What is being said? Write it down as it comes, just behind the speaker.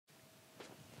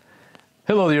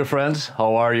Hello dear friends,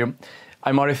 how are you?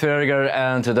 I'm Mari Ferger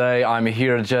and today I'm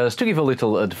here just to give a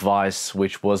little advice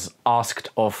which was asked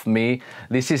of me.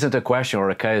 This isn't a question or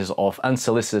a case of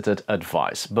unsolicited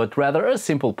advice, but rather a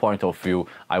simple point of view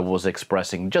I was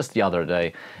expressing just the other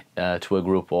day to a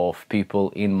group of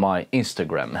people in my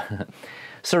Instagram.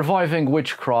 Surviving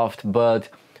witchcraft, but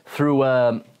through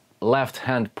a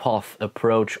left-hand path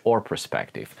approach or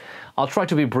perspective. I'll try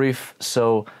to be brief,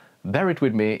 so bear it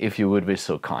with me if you would be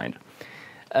so kind.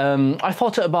 I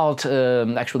thought about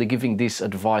actually giving this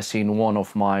advice in one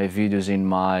of my videos in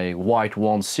my White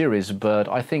Wand series, but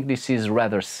I think this is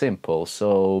rather simple,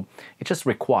 so it just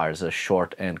requires a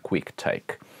short and quick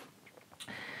take.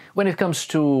 When it comes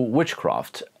to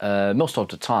witchcraft, most of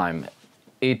the time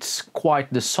it's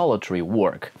quite the solitary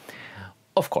work.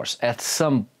 Of course, at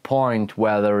some point,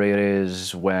 whether it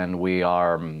is when we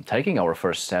are taking our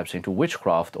first steps into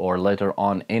witchcraft or later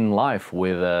on in life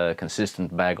with a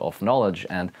consistent bag of knowledge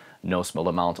and no small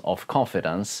amount of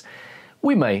confidence,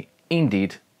 we may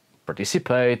indeed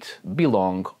participate,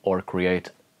 belong, or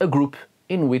create a group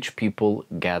in which people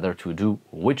gather to do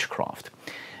witchcraft,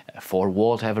 for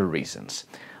whatever reasons.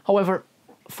 However,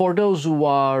 for those who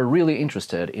are really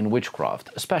interested in witchcraft,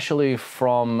 especially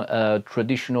from a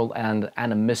traditional and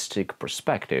animistic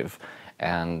perspective,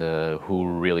 and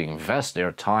who really invest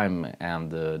their time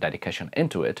and dedication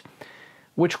into it,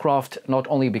 witchcraft not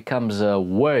only becomes a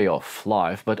way of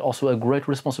life, but also a great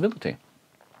responsibility.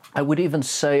 I would even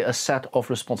say a set of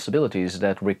responsibilities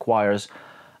that requires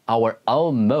our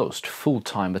almost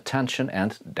full-time attention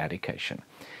and dedication.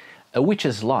 A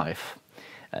witch's life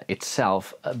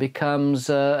itself becomes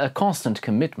a constant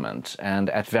commitment and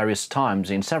at various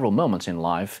times in several moments in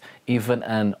life even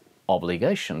an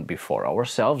obligation before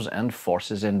ourselves and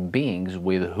forces and beings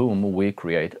with whom we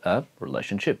create a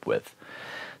relationship with.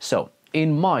 So,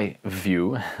 in my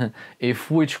view,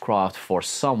 if witchcraft for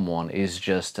someone is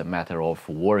just a matter of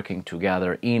working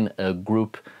together in a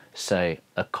group, say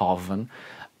a coven,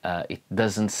 it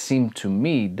doesn't seem to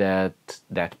me that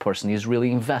that person is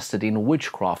really invested in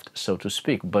witchcraft, so to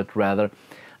speak, but rather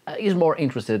is more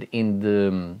interested in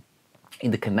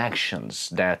the connections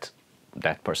that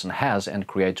that person has and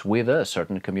creates with a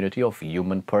certain community of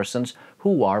human persons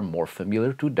who are more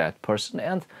familiar to that person,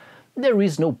 and there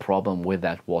is no problem with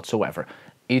that whatsoever.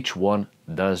 Each one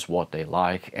does what they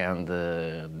like, and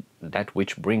that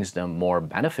which brings them more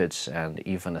benefits and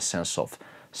even a sense of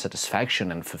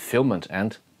satisfaction and fulfillment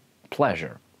and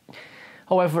pleasure.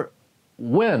 However,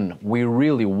 when we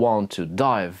really want to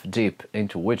dive deep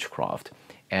into witchcraft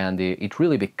and it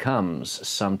really becomes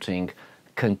something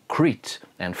concrete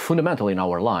and fundamental in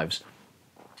our lives,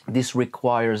 this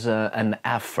requires an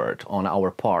effort on our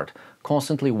part,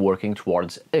 constantly working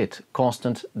towards it,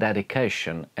 constant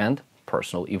dedication and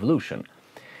personal evolution.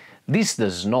 This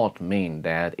does not mean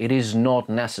that it is not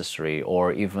necessary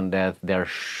or even that there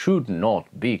should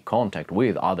not be contact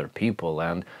with other people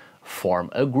and form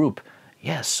a group.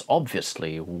 Yes,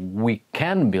 obviously, we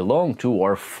can belong to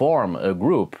or form a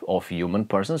group of human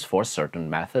persons for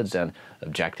certain methods and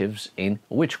objectives in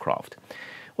witchcraft.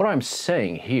 What I'm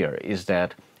saying here is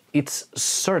that it's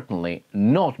certainly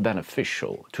not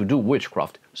beneficial to do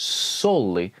witchcraft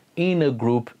solely in a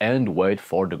group and wait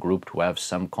for the group to have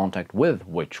some contact with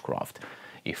witchcraft,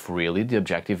 if really the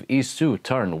objective is to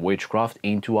turn witchcraft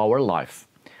into our life.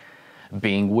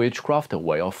 Being witchcraft a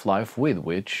way of life with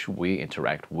which we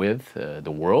interact with the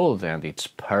world and its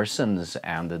persons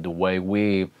and the way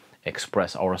we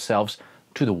express ourselves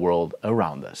to the world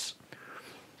around us.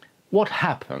 What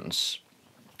happens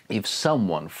if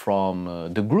someone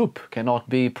from the group cannot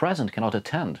be present, cannot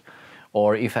attend,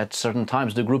 or if at certain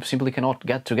times the group simply cannot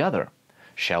get together?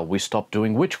 Shall we stop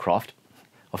doing witchcraft?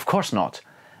 Of course not.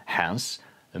 Hence,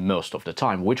 most of the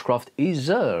time witchcraft is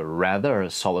a rather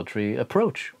solitary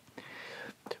approach.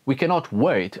 We cannot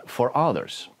wait for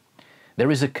others.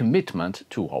 There is a commitment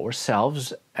to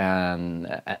ourselves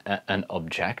and an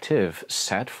objective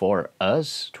set for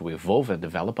us to evolve and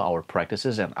develop our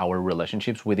practices and our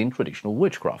relationships within traditional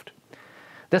witchcraft.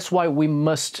 That's why we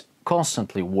must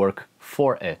constantly work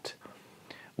for it,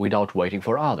 without waiting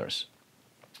for others,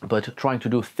 but trying to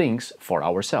do things for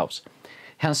ourselves.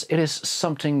 Hence, it is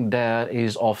something that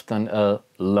is often a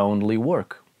lonely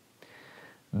work.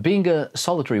 Being a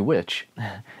solitary witch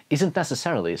isn't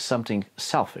necessarily something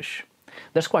selfish.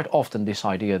 There's quite often this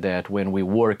idea that when we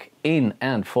work in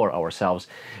and for ourselves,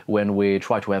 when we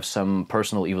try to have some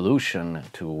personal evolution,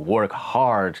 to work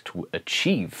hard to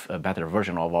achieve a better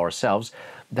version of ourselves,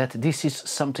 that this is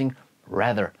something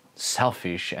rather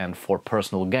selfish and for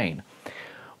personal gain.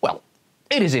 Well,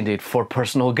 it is indeed for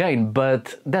personal gain,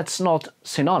 but that's not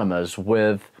synonymous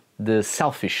with the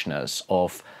selfishness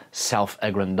of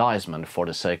self-aggrandizement for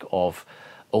the sake of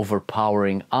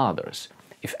overpowering others.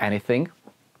 If anything,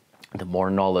 the more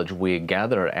knowledge we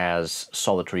gather as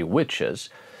solitary witches,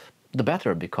 the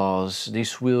better, because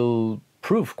this will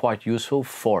prove quite useful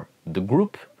for the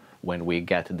group when we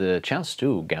get the chance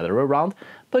to gather around,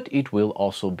 but it will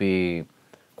also be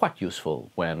quite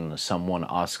useful when someone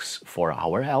asks for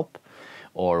our help,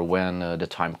 or when the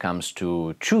time comes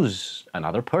to choose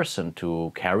another person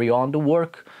to carry on the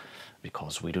work,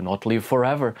 because we do not live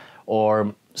forever,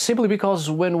 or simply because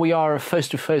when we are face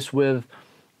to face with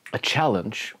a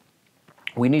challenge,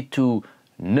 we need to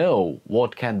know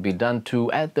what can be done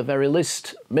to, at the very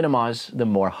least, minimize the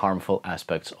more harmful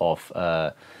aspects of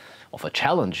a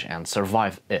challenge and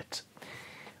survive it.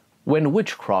 When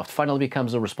witchcraft finally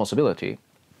becomes a responsibility,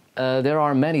 there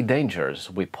are many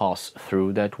dangers we pass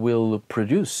through that will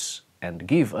produce and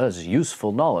give us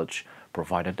useful knowledge,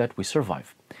 provided that we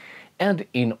survive. And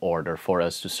in order for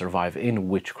us to survive in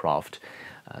witchcraft,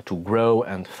 to grow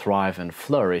and thrive and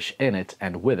flourish in it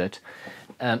and with it,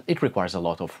 it requires a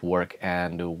lot of work,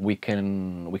 and we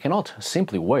cannot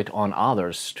simply wait on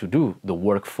others to do the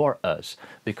work for us,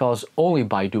 because only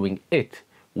by doing it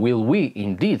will we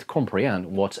indeed comprehend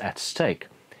what's at stake,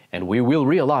 and we will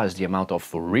realize the amount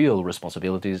of real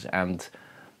responsibilities, and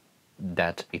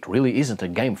that it really isn't a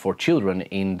game for children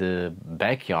in the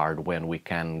backyard when we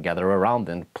can gather around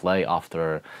and play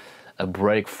after a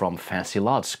break from fancy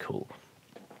lad school.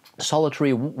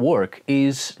 Solitary work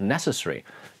is necessary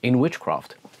in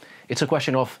witchcraft. It's a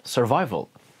question of survival,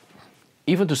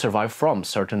 even to survive from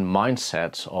certain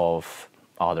mindsets of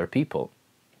other people.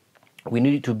 We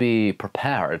need to be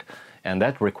prepared, and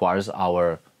that requires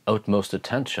our utmost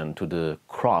attention to the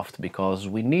craft, because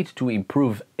we need to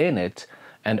improve in it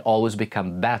and always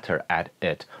become better at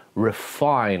it,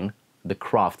 refine the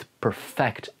craft,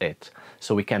 perfect it,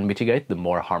 so we can mitigate the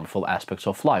more harmful aspects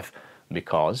of life,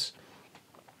 because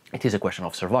it is a question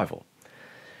of survival.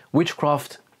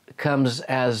 Witchcraft comes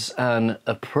as an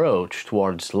approach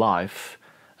towards life,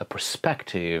 a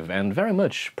perspective, and very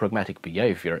much pragmatic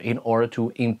behavior in order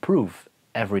to improve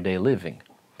everyday living.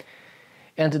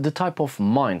 And the type of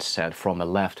mindset from a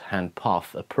left-hand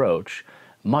path approach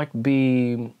might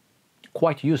be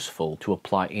quite useful to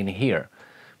apply in here,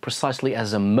 precisely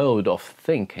as a mode of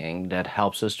thinking that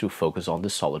helps us to focus on the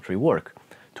solitary work,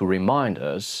 to remind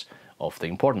us of the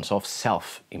importance of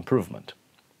self-improvement.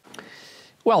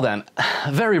 Well then,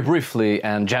 very briefly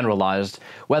and generalized,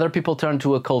 whether people turn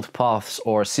to occult paths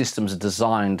or systems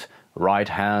designed right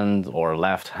hand or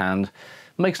left hand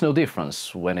makes no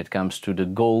difference when it comes to the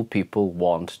goal people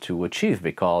want to achieve,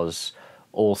 because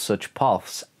all such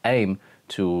paths aim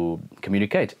to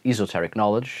communicate esoteric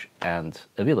knowledge and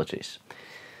abilities.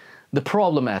 The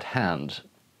problem at hand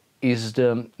is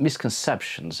the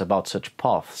misconceptions about such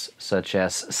paths, such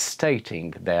as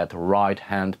stating that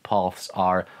right-hand paths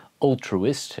are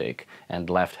altruistic and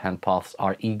left-hand paths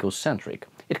are egocentric.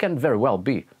 It can very well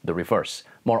be the reverse,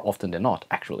 more often than not,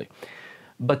 actually.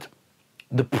 But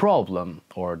the problem,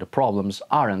 or the problems,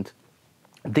 aren't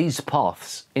these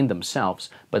paths in themselves,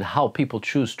 but how people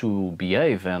choose to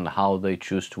behave and how they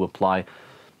choose to apply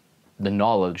the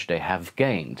knowledge they have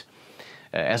gained.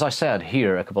 As I said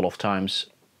here a couple of times,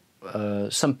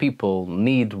 some people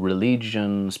need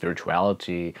religion,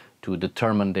 spirituality to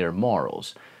determine their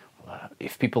morals.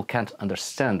 If people can't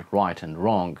understand right and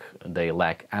wrong, they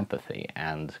lack empathy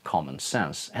and common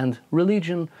sense. And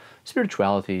religion,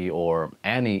 spirituality, or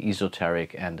any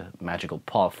esoteric and magical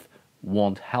path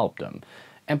won't help them.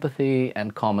 Empathy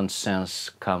and common sense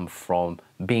come from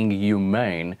being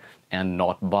humane and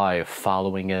not by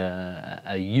following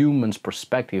a human's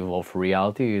perspective of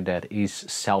reality that is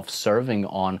self-serving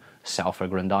on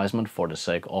self-aggrandizement for the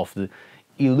sake of the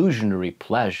illusionary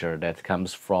pleasure that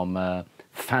comes from a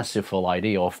fanciful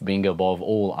idea of being above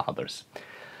all others.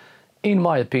 In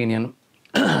my opinion,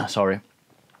 in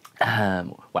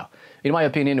my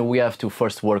opinion, we have to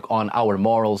first work on our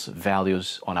morals,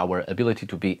 values, on our ability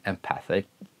to be empathic,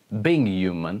 being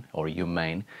human or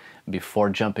humane, before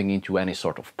jumping into any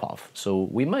sort of path. So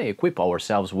we may equip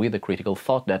ourselves with a critical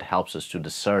thought that helps us to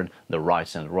discern the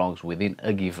rights and wrongs within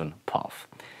a given path.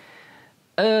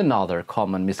 Another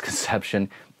common misconception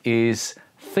is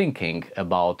thinking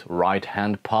about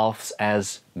right-hand paths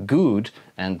as good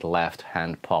and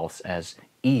left-hand paths as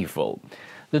evil.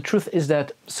 The truth is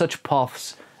that such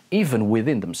paths, even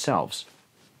within themselves,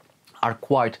 are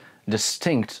quite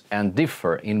distinct and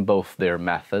differ in both their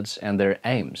methods and their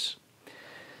aims.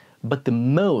 But the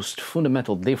most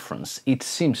fundamental difference, it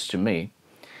seems to me,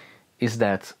 is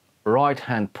that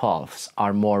right-hand paths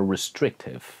are more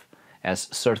restrictive as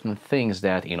certain things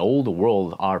that in all the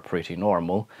world are pretty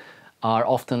normal are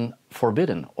often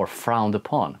forbidden or frowned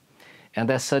upon. And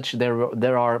as such,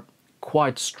 there are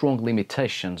quite strong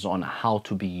limitations on how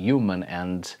to be human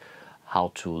and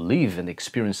how to live and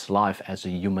experience life as a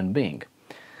human being.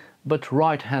 But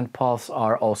right-hand paths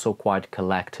are also quite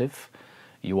collective.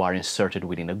 You are inserted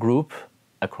within a group,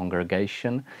 a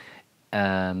congregation,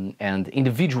 and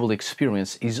individual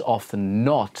experience is often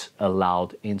not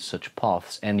allowed in such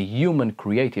paths, and human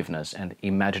creativeness and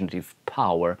imaginative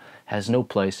power has no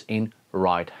place in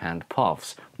right-hand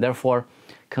paths. Therefore,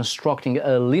 constructing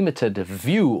a limited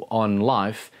view on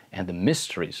life and the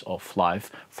mysteries of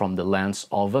life from the lens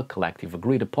of a collective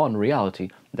agreed-upon reality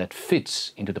that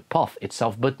fits into the path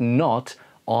itself, but not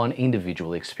on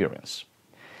individual experience.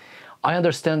 I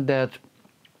understand that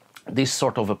this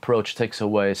sort of approach takes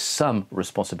away some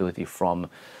responsibility from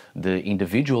the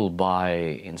individual by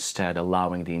instead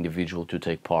allowing the individual to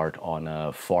take part on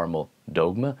a formal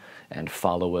dogma and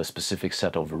follow a specific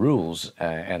set of rules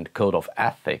and code of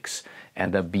ethics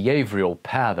and a behavioral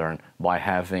pattern by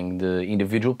having the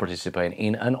individual participate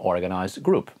in an organized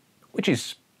group, which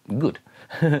is good,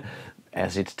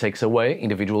 as it takes away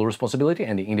individual responsibility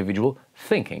and the individual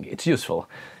thinking. It's useful.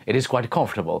 It is quite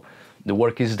comfortable. The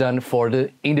work is done for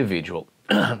the individual.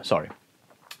 Sorry.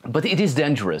 But it is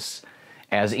dangerous,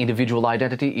 as individual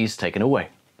identity is taken away.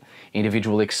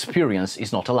 Individual experience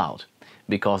is not allowed,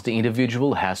 because the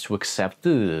individual has to accept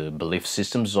the belief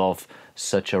systems of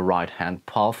such a right-hand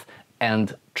path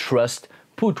and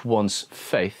put one's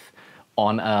faith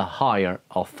on a higher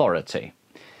authority.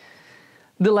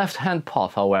 The left-hand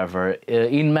path, however,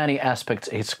 in many aspects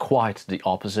is quite the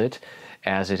opposite,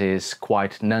 as it is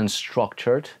quite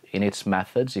non-structured in its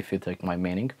methods, if you take my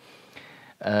meaning.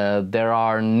 There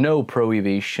are no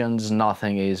prohibitions,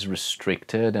 nothing is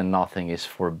restricted and nothing is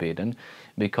forbidden,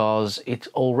 because it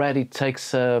already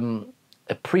takes a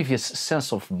previous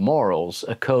sense of morals,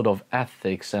 a code of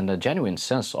ethics and a genuine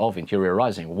sense of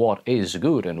interiorizing what is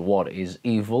good and what is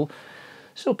evil,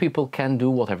 so people can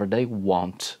do whatever they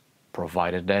want,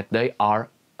 provided that they are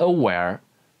aware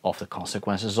of the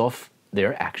consequences of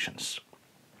their actions.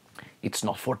 It's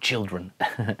not for children.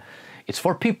 It's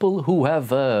for people who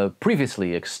have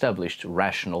previously established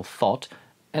rational thought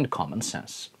and common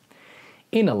sense.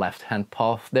 In a left-hand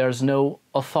path, there's no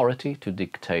authority to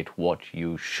dictate what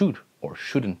you should or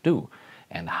shouldn't do,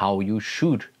 and how you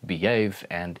should behave,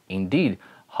 and indeed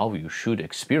how you should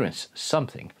experience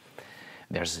something.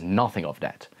 There's nothing of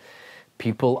that.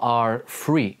 People are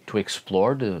free to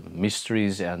explore the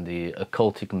mysteries and the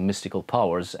occultic mystical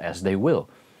powers as they will,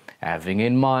 having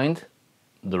in mind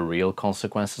the real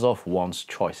consequences of one's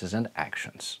choices and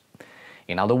actions.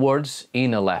 In other words,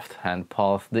 in a left-hand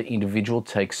path, the individual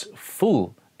takes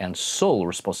full and sole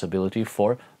responsibility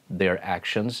for their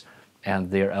actions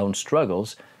and their own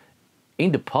struggles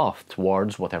in the path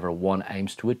towards whatever one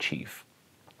aims to achieve.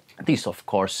 This, of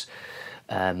course,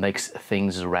 makes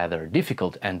things rather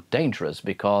difficult and dangerous,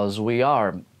 because we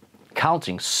are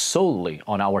counting solely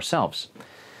on ourselves.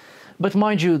 But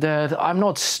mind you that I'm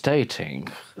not stating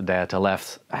that a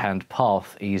left-hand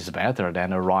path is better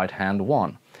than a right-hand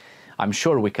one. I'm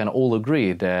sure we can all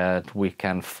agree that we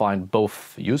can find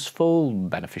both useful,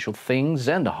 beneficial things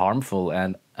and harmful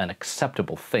and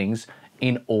unacceptable things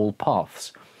in all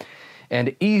paths.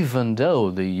 And even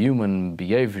though the human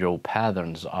behavioral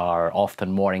patterns are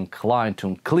often more inclined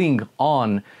to cling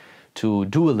on to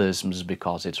dualisms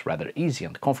because it's rather easy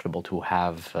and comfortable to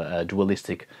have a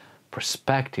dualistic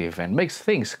perspective and makes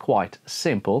things quite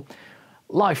simple,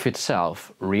 life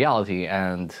itself, reality,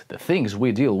 and the things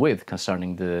we deal with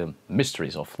concerning the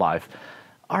mysteries of life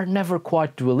are never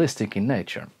quite dualistic in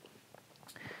nature.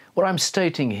 What I'm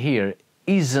stating here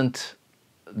isn't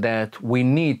that we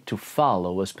need to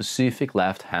follow a specific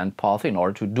left-hand path in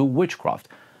order to do witchcraft.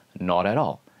 Not at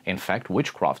all. In fact,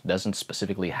 witchcraft doesn't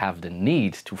specifically have the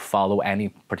need to follow any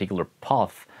particular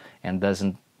path and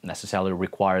doesn't necessarily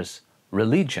require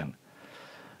religion.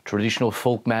 Traditional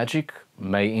folk magic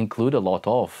may include a lot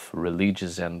of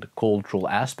religious and cultural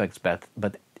aspects, but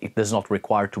it does not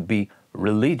require to be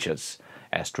religious,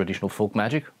 as traditional folk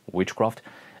magic, witchcraft,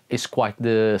 is quite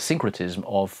the syncretism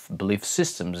of belief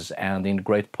systems, and in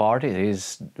great part it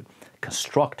is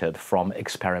constructed from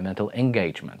experimental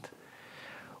engagement.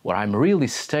 What I'm really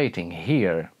stating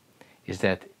here is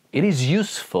that it is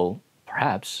useful,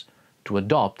 perhaps, to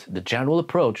adopt the general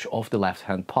approach of the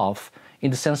left-hand path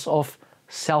in the sense of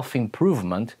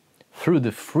self-improvement through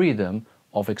the freedom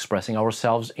of expressing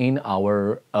ourselves in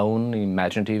our own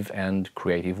imaginative and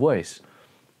creative ways.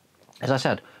 As I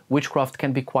said, witchcraft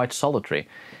can be quite solitary,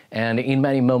 and in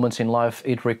many moments in life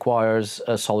it requires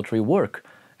a solitary work,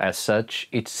 As such,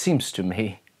 it seems to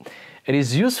me, it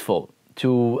is useful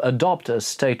to adopt a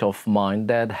state of mind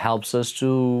that helps us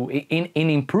in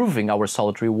improving our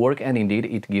solitary work, and indeed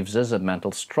it gives us a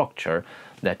mental structure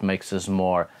that makes us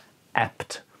more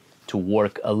apt to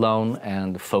work alone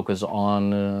and focus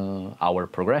on our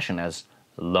progression as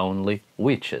lonely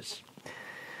witches.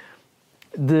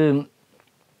 The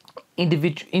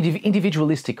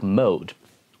individualistic mode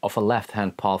of a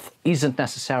left-hand path isn't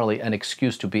necessarily an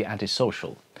excuse to be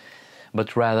antisocial,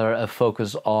 but rather a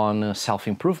focus on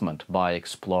self-improvement by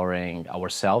exploring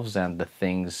ourselves and the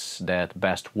things that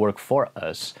best work for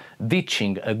us,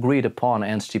 ditching agreed upon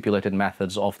and stipulated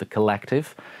methods of the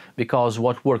collective, because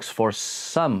what works for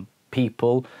some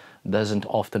people doesn't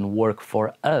often work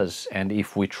for us, and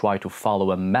if we try to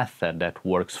follow a method that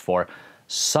works for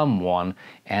someone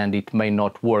and it may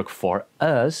not work for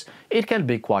us, it can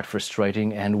be quite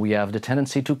frustrating and we have the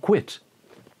tendency to quit.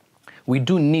 We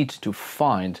do need to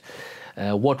find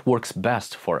what works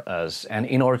best for us, and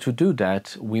in order to do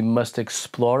that we must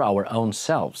explore our own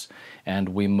selves and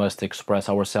we must express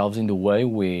ourselves in the way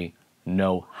we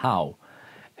know how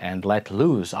and let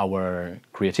loose our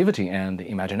creativity and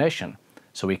imagination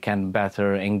so we can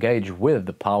better engage with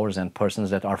the powers and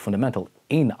persons that are fundamental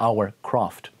in our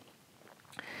craft.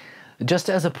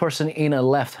 Just as a person in a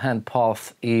left-hand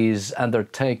path is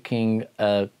undertaking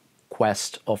a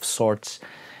quest of sorts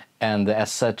and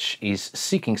as such is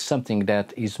seeking something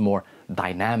that is more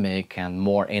dynamic and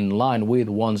more in line with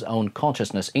one's own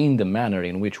consciousness in the manner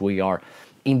in which we are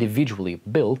individually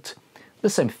built, the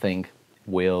same thing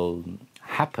will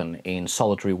happen in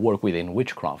solitary work within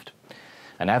witchcraft,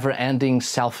 an ever-ending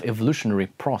self-evolutionary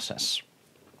process.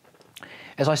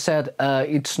 As I said,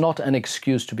 it's not an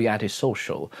excuse to be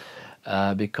antisocial,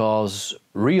 because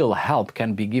real help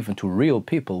can be given to real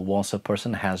people once a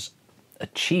person has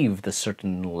achieved a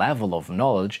certain level of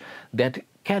knowledge that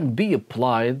can be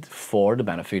applied for the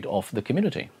benefit of the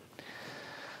community.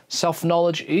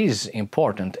 Self-knowledge is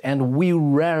important, and we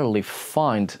rarely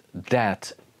find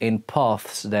that in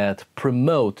paths that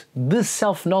promote the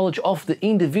self-knowledge of the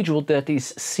individual that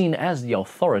is seen as the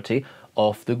authority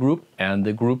of the group, and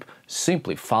the group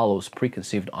simply follows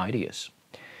preconceived ideas.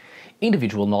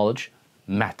 Individual knowledge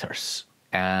matters,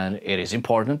 and it is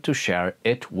important to share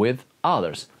it with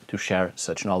others, to share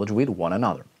such knowledge with one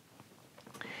another,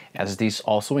 as this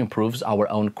also improves our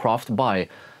own craft by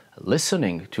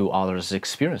listening to others'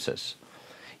 experiences.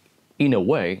 In a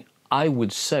way, I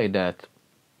would say that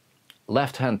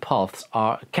left-hand paths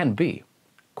can be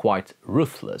quite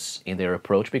ruthless in their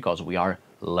approach because we are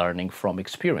learning from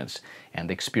experience,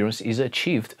 and experience is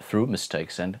achieved through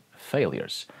mistakes and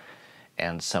failures,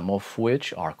 and some of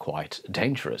which are quite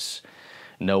dangerous.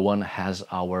 No one has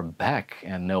our back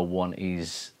and no one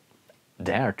is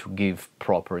there to give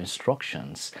proper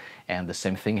instructions, and the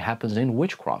same thing happens in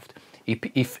witchcraft.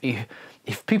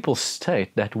 If people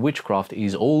state that witchcraft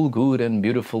is all good and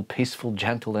beautiful, peaceful,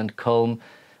 gentle and calm,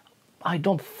 I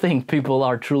don't think people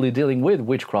are truly dealing with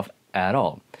witchcraft at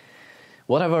all.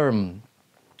 Whatever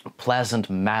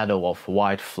pleasant meadow of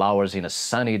white flowers in a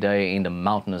sunny day in the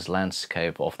mountainous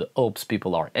landscape of the Alps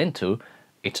people are into,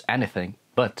 it's anything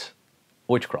but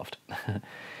witchcraft.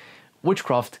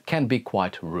 Witchcraft can be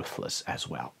quite ruthless as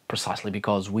well, precisely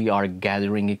because we are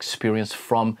gathering experience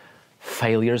from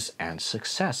failures and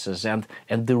successes, and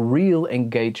the real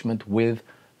engagement with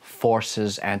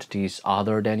forces, entities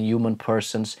other than human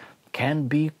persons can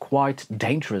be quite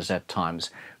dangerous at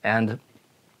times, and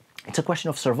it's a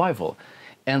question of survival.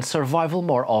 And survival,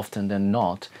 more often than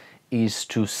not, is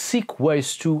to seek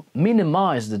ways to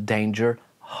minimize the danger,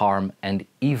 harm and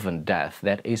even death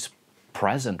that is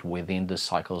present within the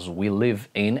cycles we live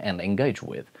in and engage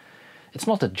with. It's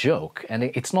not a joke, and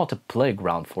it's not a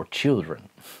playground for children.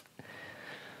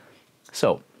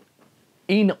 So,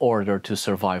 in order to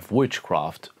survive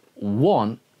witchcraft,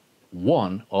 one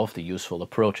of the useful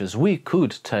approaches we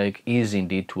could take is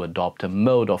indeed to adopt a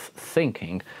mode of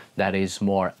thinking that is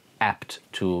more apt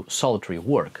to solitary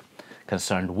work,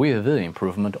 concerned with the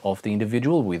improvement of the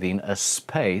individual within a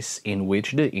space in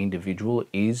which the individual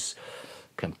is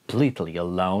completely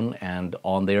alone and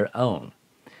on their own.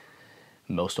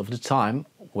 Most of the time,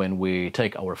 when we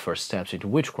take our first steps into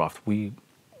witchcraft, we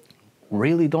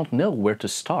really don't know where to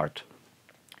start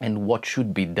and what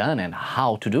should be done and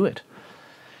how to do it.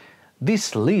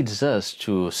 This leads us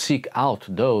to seek out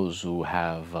those who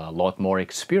have a lot more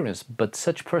experience, but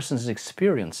such persons'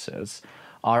 experiences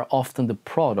are often the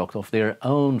product of their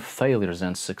own failures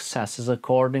and successes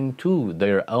according to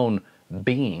their own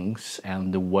beings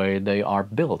and the way they are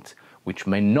built, which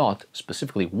may not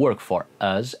specifically work for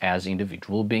us as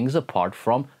individual beings apart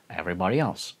from everybody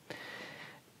else.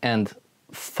 And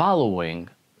following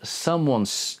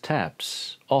someone's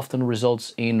steps often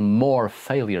results in more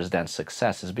failures than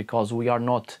successes, because we are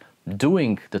not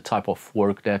doing the type of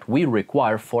work that we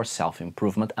require for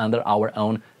self-improvement under our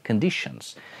own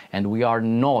conditions, and we are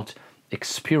not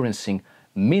experiencing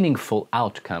meaningful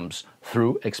outcomes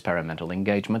through experimental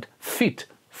engagement fit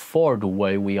for the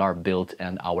way we are built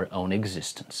and our own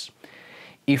existence.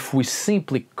 If we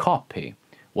simply copy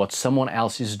what someone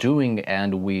else is doing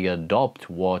and we adopt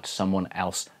what someone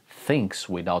else thinks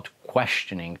without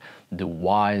questioning the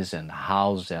whys and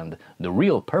hows and the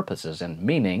real purposes and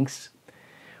meanings,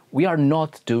 we are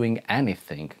not doing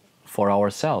anything for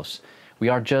ourselves. We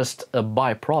are just a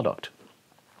byproduct.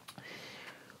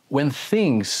 When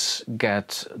things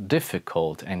get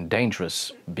difficult and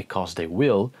dangerous, because they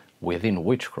will, within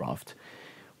witchcraft,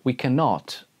 we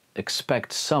cannot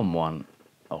expect someone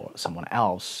or someone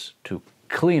else to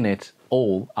clean it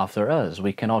all after us.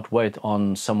 We cannot wait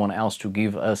on someone else to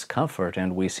give us comfort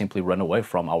and we simply run away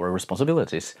from our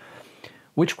responsibilities.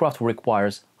 Witchcraft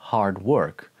requires hard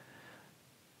work.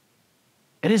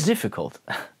 It is difficult.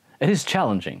 It is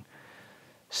challenging.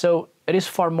 So it is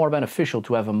far more beneficial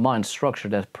to have a mind structure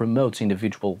that promotes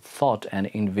individual thought and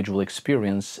individual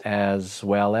experience as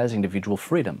well as individual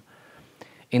freedom.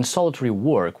 In solitary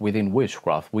work within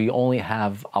witchcraft, we only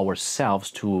have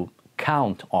ourselves to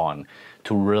count on,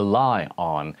 to rely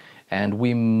on, and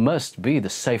we must be the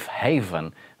safe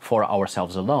haven for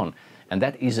ourselves alone. And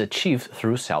that is achieved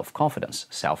through self-confidence,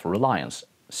 self-reliance,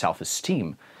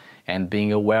 self-esteem, and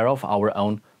being aware of our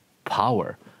own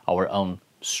power, our own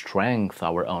strength,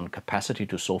 our own capacity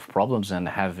to solve problems, and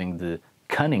having the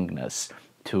cunningness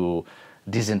to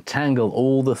disentangle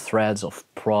all the threads of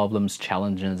problems,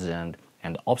 challenges, and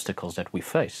obstacles that we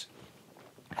face.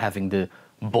 Having the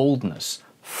boldness,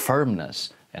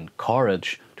 firmness, and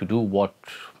courage to do what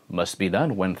must be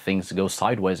done when things go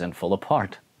sideways and fall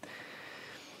apart.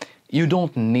 You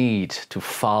don't need to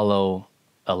follow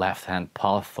a left-hand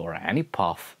path or any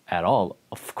path at all,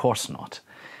 of course not.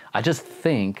 I just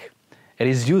think it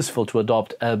is useful to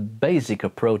adopt a basic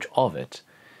approach of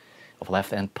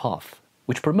left-hand path,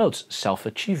 which promotes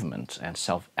self-achievement and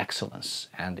self-excellence,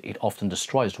 and it often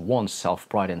destroys one's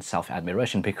self-pride and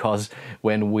self-admiration, because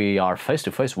when we are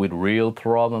face-to-face with real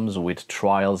problems, with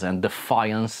trials and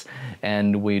defiance,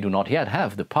 and we do not yet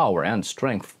have the power and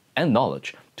strength and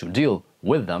knowledge to deal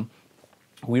with them,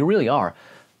 we really are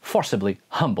forcibly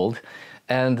humbled,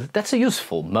 and that's a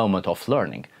useful moment of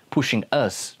learning, pushing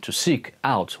us to seek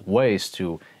out ways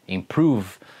to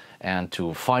improve and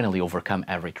to finally overcome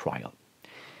every trial.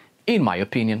 In my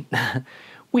opinion,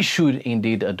 we should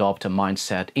indeed adopt a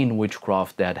mindset in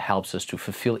witchcraft that helps us to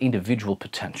fulfill individual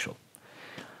potential.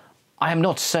 I am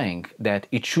not saying that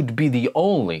it should be the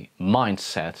only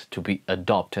mindset to be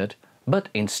adopted, but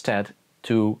instead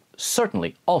to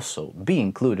certainly also be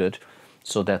included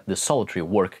so that the solitary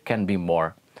work can be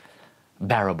more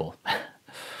bearable.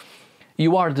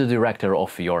 You are the director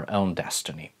of your own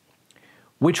destiny.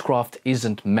 Witchcraft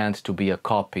isn't meant to be a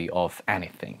copy of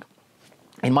anything.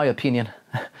 In my opinion,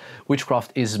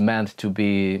 witchcraft is meant to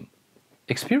be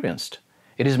experienced.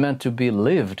 It is meant to be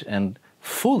lived and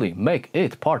fully make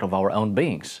it part of our own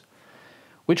beings.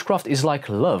 Witchcraft is like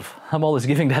love. I'm always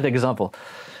giving that example.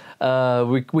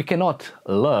 We cannot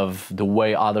love the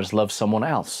way others love someone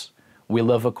else. We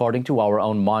love according to our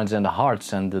own minds and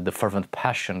hearts and the fervent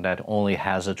passion that only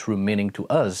has a true meaning to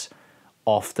us.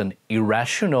 Often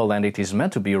irrational, and it is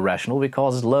meant to be irrational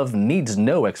because love needs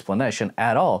no explanation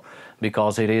at all,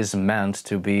 because it is meant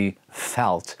to be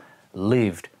felt,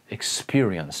 lived,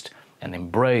 experienced, and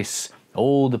embrace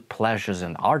all the pleasures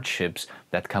and hardships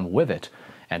that come with it,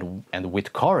 and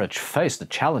with courage face the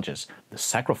challenges, the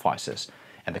sacrifices,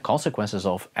 and the consequences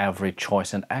of every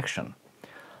choice and action.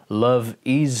 Love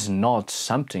is not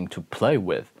something to play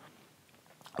with.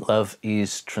 Love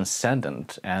is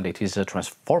transcendent, and it is a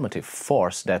transformative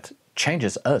force that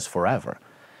changes us forever.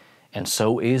 And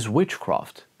so is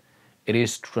witchcraft. It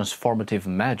is transformative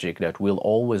magic that will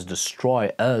always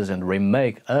destroy us and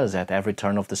remake us at every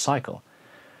turn of the cycle.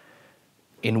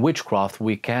 In witchcraft,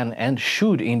 we can and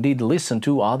should indeed listen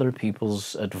to other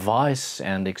people's advice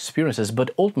and experiences,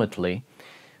 but ultimately,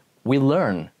 we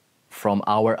learn from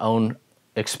our own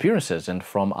experiences and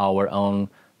from our own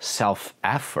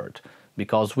self-effort,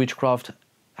 because witchcraft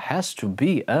has to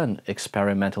be an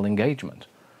experimental engagement.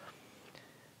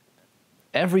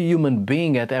 Every human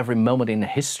being at every moment in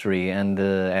history and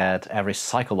at every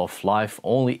cycle of life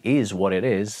only is what it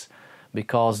is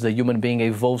because the human being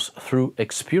evolves through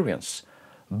experience,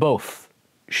 both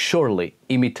surely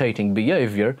imitating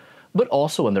behavior, but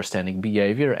also understanding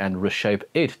behavior and reshape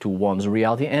it to one's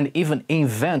reality, and even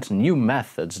invent new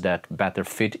methods that better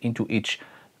fit into each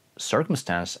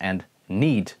circumstance and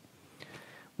need.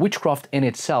 Witchcraft in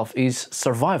itself is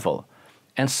survival,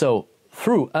 and so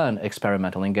through an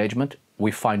experimental engagement,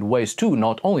 we find ways to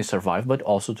not only survive but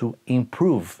also to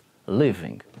improve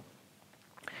living.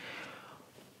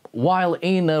 While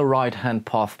in a right-hand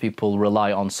path people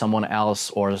rely on someone else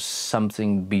or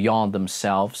something beyond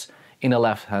themselves, in a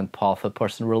left-hand path a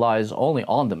person relies only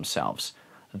on themselves,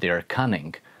 their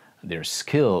cunning, their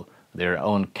skill, their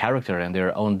own character and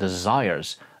their own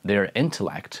desires, their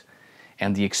intellect,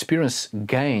 and the experience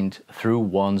gained through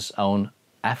one's own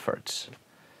efforts.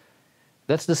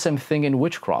 That's the same thing in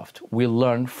witchcraft. We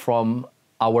learn from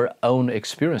our own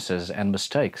experiences and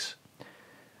mistakes.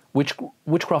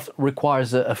 Witchcraft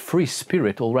requires a free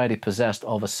spirit already possessed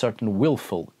of a certain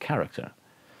willful character.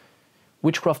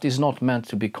 Witchcraft is not meant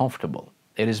to be comfortable.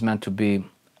 It is meant to be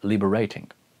liberating.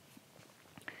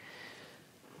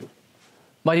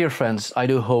 My dear friends, I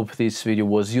do hope this video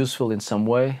was useful in some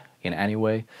way, in any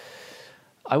way.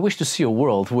 I wish to see a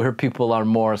world where people are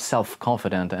more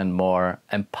self-confident and more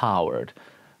empowered,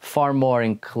 far more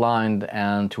inclined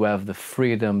and to have the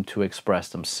freedom to express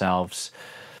themselves,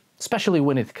 especially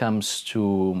when it comes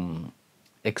to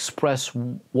express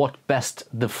what best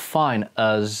defines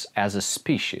us as a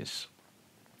species,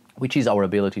 which is our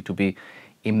ability to be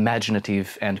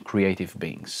imaginative and creative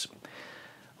beings.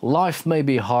 Life may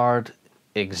be hard,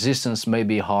 existence may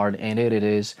be hard, and it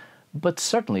is, but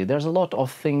certainly there's a lot of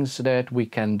things that we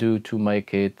can do to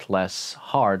make it less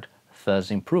hard, thus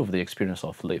improve the experience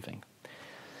of living.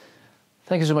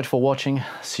 Thank you so much for watching.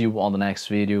 See you on the next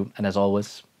video, and as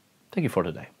always, thank you for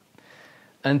today.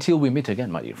 Until we meet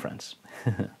again, my dear friends.